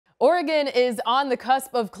Oregon is on the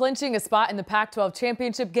cusp of clinching a spot in the Pac-12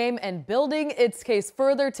 championship game and building its case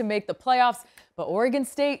further to make the playoffs. But Oregon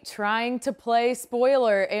State trying to play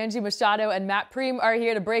spoiler. Angie Machado and Matt Preem are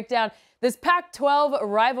here to break down this Pac-12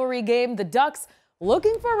 rivalry game. The Ducks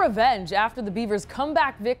looking for revenge after the Beavers'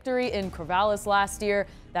 comeback victory in Corvallis last year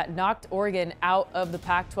that knocked Oregon out of the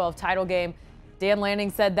Pac-12 title game. Dan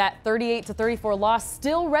Lanning said that 38-34 loss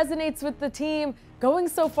still resonates with the team, going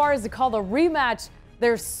so far as to call the rematch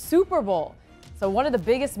their Super Bowl. So one of the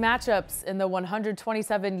biggest matchups in the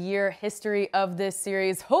 127-year history of this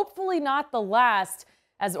series. Hopefully not the last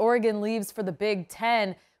as Oregon leaves for the Big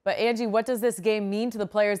Ten. But Angie, what does this game mean to the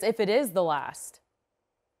players if it is the last?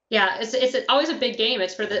 Yeah, it's always a big game.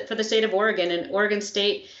 It's for the state of Oregon, and Oregon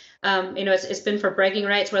State. It's been for bragging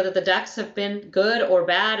rights, whether the Ducks have been good or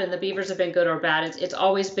bad and the Beavers have been good or bad. It's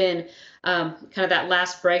always been kind of that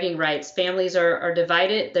last bragging rights. Families are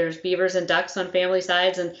divided. There's Beavers and Ducks on family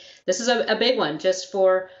sides, and this is a big one just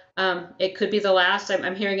for it could be the last.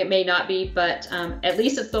 I'm hearing it may not be, but at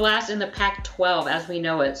least it's the last in the Pac-12 as we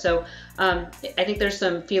know it. So I think there's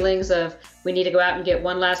some feelings of we need to go out and get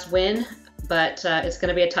one last win, but it's going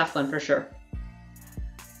to be a tough one for sure.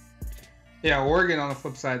 Yeah, Oregon on the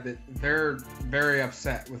flip side, that they're very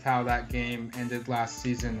upset with how that game ended last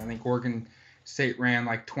season. I think Oregon State ran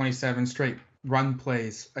like 27 straight run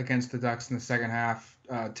plays against the Ducks in the second half.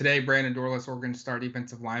 Today, Brandon Dorlus, Oregon star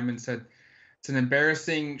defensive lineman, said it's an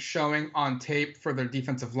embarrassing showing on tape for their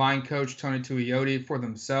defensive line coach, Tony Tuioti, for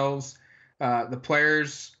themselves. The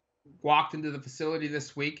players walked into the facility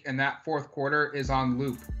this week, and that fourth quarter is on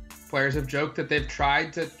loop. Players have joked that they've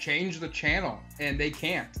tried to change the channel, and they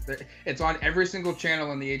can't. It's on every single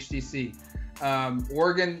channel in the HDC.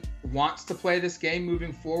 Oregon wants to play this game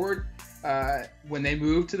moving forward. When they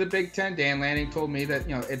move to the Big Ten, Dan Lanning told me that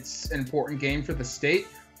it's an important game for the state.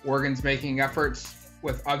 Oregon's making efforts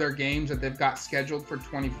with other games that they've got scheduled for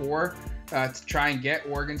 24 to try and get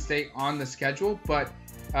Oregon State on the schedule. But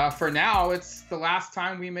for now, it's the last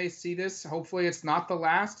time we may see this. Hopefully it's not the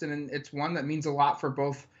last, and it's one that means a lot for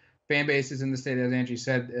both fan bases in the state. As Angie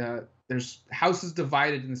said, there's houses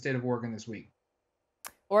divided in the state of Oregon this week.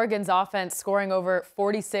 Oregon's offense scoring over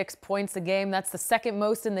 46 points a game. That's the second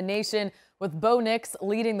most in the nation, with Bo Nix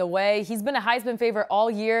leading the way. He's been a Heisman favorite all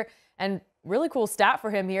year, and really cool stat for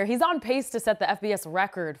him here. He's on pace to set the FBS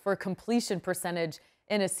record for completion percentage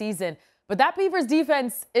in a season. But that Beavers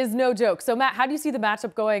defense is no joke. So, Matt, how do you see the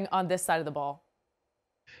matchup going on this side of the ball?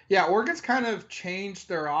 Yeah, Oregon's kind of changed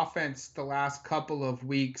their offense the last couple of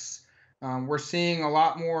weeks. We're seeing a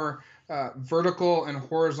lot more vertical and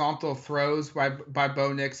horizontal throws by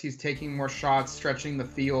Bo Nix. He's taking more shots, stretching the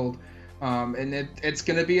field. And it's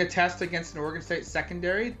going to be a test against an Oregon State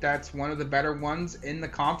secondary. That's one of the better ones in the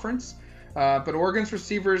conference. But Oregon's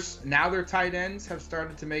receivers, now their tight ends, have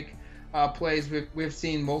started to make plays. We've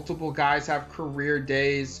seen multiple guys have career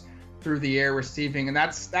days through the air receiving, and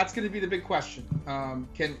that's going to be the big question.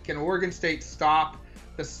 Can Oregon State stop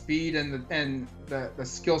the speed and the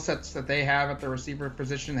skill sets that they have at the receiver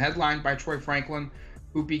position, headlined by Troy Franklin,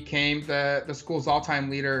 who became the school's all-time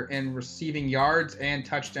leader in receiving yards and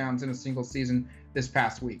touchdowns in a single season this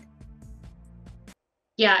past week?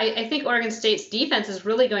 Yeah, I think Oregon State's defense is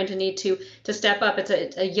really going to need to step up.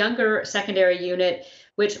 It's a younger secondary unit,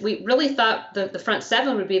 which we really thought the front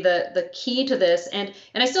seven would be the key to this. And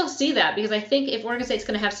I still see that, because I think if Oregon State's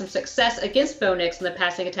going to have some success against Bo Nix in the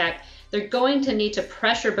passing attack, they're going to need to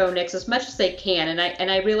pressure Bo Nix as much as they can.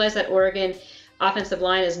 And I realize that Oregon offensive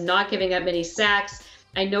line is not giving up many sacks.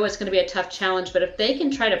 I know it's going to be a tough challenge, but if they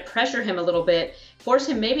can try to pressure him a little bit, force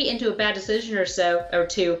him maybe into a bad decision or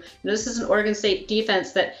two. This is an Oregon State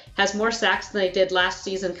defense that has more sacks than they did last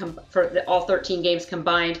season for all 13 games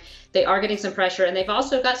combined. They are getting some pressure, and they've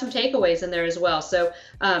also got some takeaways in there as well. So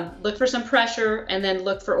look for some pressure, and then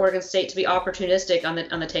look for Oregon State to be opportunistic on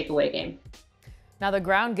the takeaway game. Now, the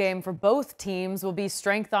ground game for both teams will be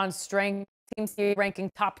strength on strength. Teams here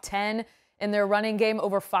ranking top 10 in their running game,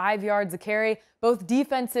 over 5 yards a carry. Both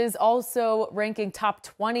defenses also ranking top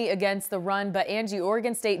 20 against the run. But Angie,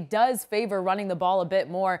 Oregon State does favor running the ball a bit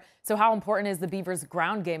more. So how important is the Beavers'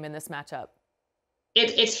 ground game in this matchup?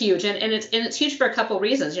 It's huge, and it's huge for a couple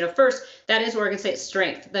reasons. First, that is Oregon State's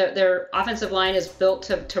strength. Their offensive line is built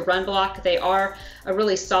to run block. They are a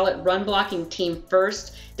really solid run blocking team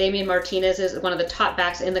first. Damian Martinez is one of the top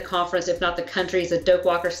backs in the conference, if not the country. He's a Doak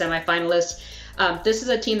Walker semifinalist. This is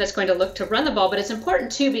a team that's going to look to run the ball, but it's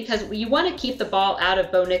important too because you want to keep the ball out of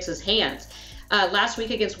Bo Nix's hands. last week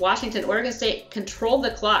against Washington, Oregon State controlled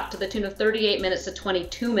the clock to the tune of 38 minutes to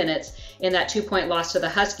 22 minutes in that 2-point loss to the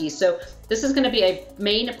Huskies. So this is going to be a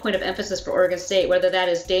main point of emphasis for Oregon State, whether that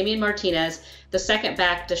is Damian Martinez, the second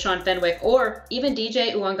back, Deshaun Fenwick, or even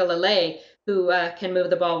DJ Uiagalelei, who can move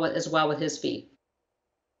the ball as well with his feet.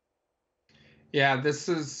 Yeah, this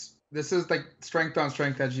is like strength on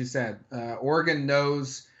strength, as you said. Oregon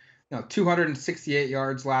knows, 268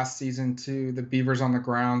 yards last season to the Beavers on the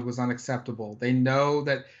ground was unacceptable. They know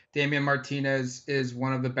that Damian Martinez is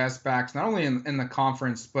one of the best backs, not only in the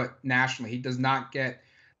conference, but nationally. He does not get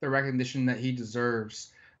the recognition that he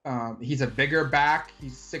deserves. He's a bigger back.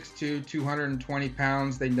 He's 6'2", 220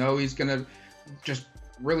 pounds. They know he's going to just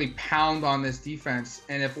really pound on this defense.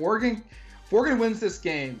 And if Oregon wins this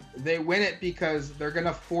game, they win it because they're going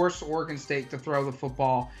to force Oregon State to throw the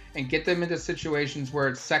football and get them into situations where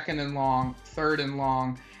it's 2nd and long, 3rd and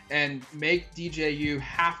long, and make DJU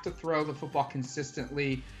have to throw the football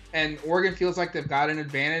consistently. And Oregon feels like they've got an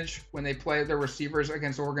advantage when they play their receivers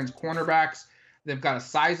against Oregon's cornerbacks. They've got a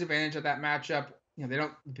size advantage of that matchup.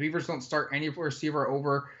 The Beavers don't start any receiver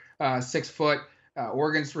over 6 foot.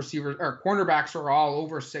 Oregon's receivers or cornerbacks are all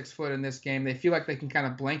over 6 foot in this game. They feel like they can kind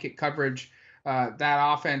of blanket coverage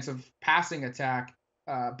that offensive passing attack.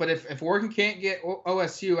 But if Oregon can't get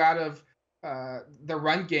OSU out of the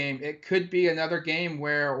run game, it could be another game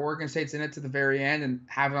where Oregon State's in it to the very end and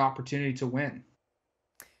have an opportunity to win.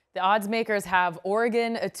 The odds makers have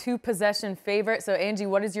Oregon a 2-possession favorite. So, Angie,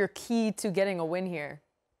 what is your key to getting a win here?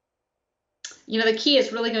 The key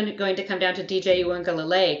is really going to come down to DJ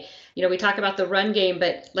Uiagalelei. We talk about the run game,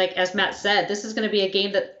 but like as Matt said, this is going to be a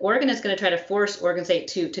game that Oregon is going to try to force Oregon State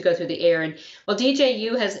to go through the air. And while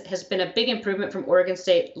DJU has been a big improvement from Oregon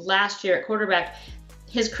State last year at quarterback,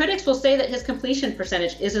 his critics will say that his completion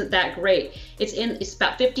percentage isn't that great. It's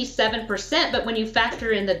about 57%, but when you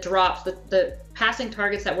factor in the drops, the passing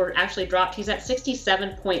targets that were actually dropped, he's at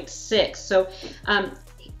 67.6. So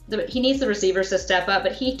he needs the receivers to step up,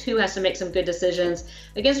 but he too has to make some good decisions.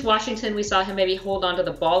 Against Washington, we saw him maybe hold onto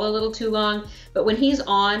the ball a little too long, but when he's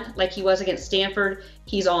on, like he was against Stanford,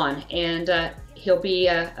 he's on, and he'll be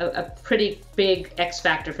a pretty big X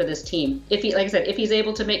factor for this team. Like I said, if he's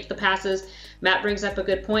able to make the passes. Matt brings up a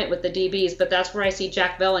good point with the DBs, but that's where I see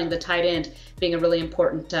Jack Velling, the tight end, being a really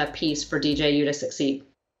important piece for DJU to succeed.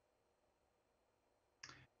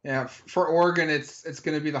 Yeah, for Oregon, it's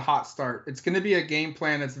going to be the hot start. It's going to be a game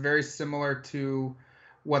plan that's very similar to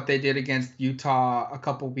what they did against Utah a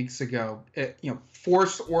couple weeks ago.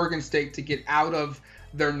 Force Oregon State to get out of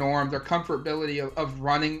their norm, their comfortability of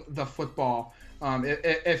running the football.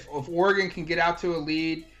 If Oregon can get out to a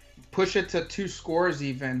lead, push it to 2 scores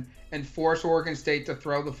even, and force Oregon State to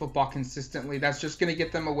throw the football consistently, that's just going to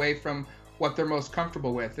get them away from what they're most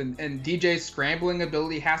comfortable with. And DJ's scrambling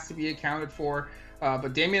ability has to be accounted for.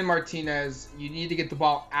 But Damian Martinez, you need to get the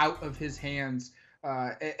ball out of his hands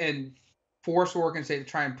and force Oregon State to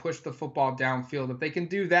try and push the football downfield. If they can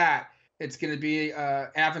do that, it's going to be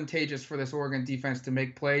advantageous for this Oregon defense to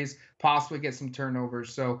make plays, possibly get some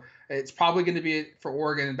turnovers. So it's probably going to be for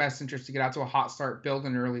Oregon in best interest to get out to a hot start, build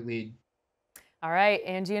an early lead. All right,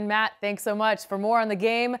 Angie and Matt, thanks so much. For more on the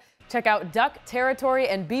game, check out Duck Territory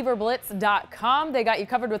and BeaverBlitz.com. They got you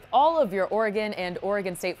covered with all of your Oregon and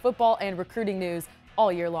Oregon State football and recruiting news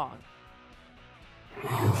all year long.